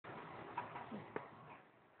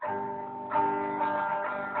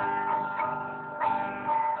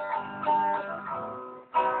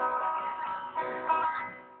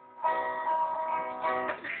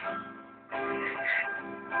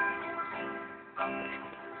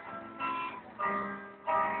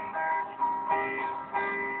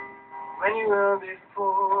And you were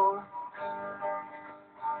before.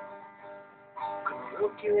 Could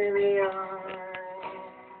look you in the eye,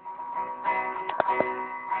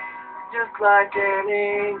 just like an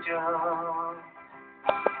angel.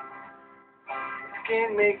 Skin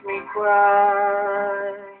make me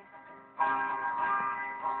cry.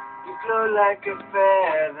 You glow like a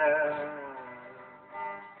feather.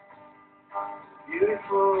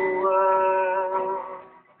 Beautiful world.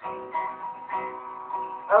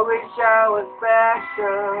 I wish I was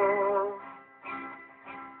special.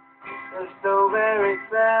 You're so very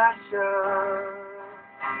special.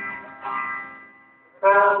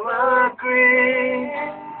 I'm a creep.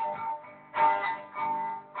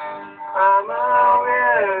 I'm a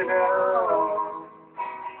weirdo.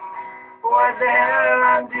 What the hell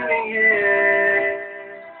I'm doing here?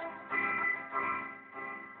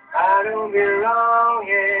 I don't belong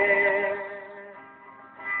here.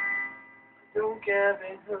 Don't care if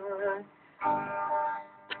it hurts. I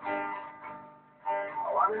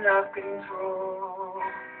wanna have control.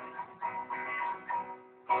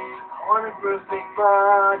 I want a perfect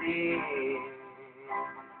body.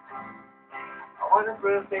 I want a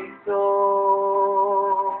perfect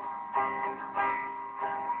soul.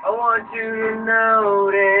 I want you to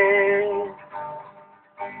notice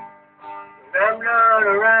when I'm not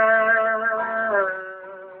around.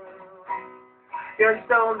 You're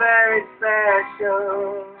so very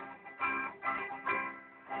special.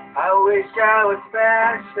 I wish I was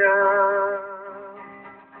special,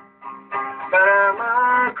 but I'm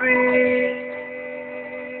a creep.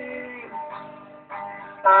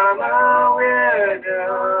 I'm a weirdo.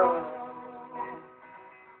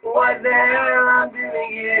 What the hell I'm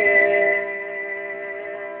doing here?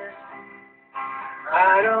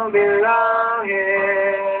 I don't belong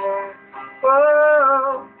here.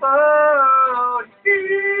 Oh, oh, she's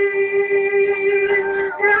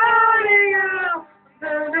running out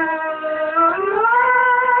the door.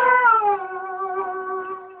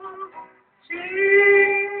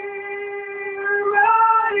 She's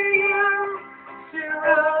running out. She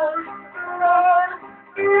runs, run,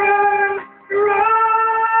 run, run.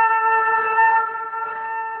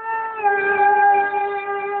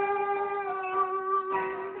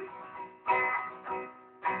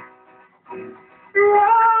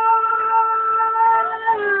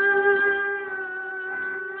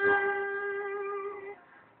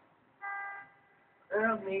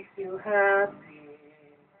 That makes you happy.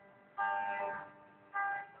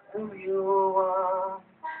 Who you are,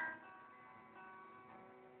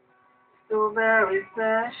 so very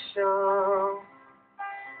special.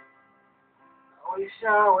 I wish I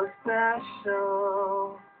was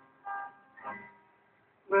special,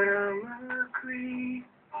 but I'm a creep.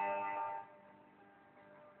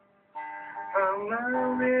 I'm a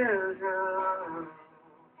weirdo.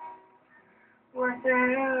 What the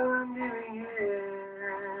hell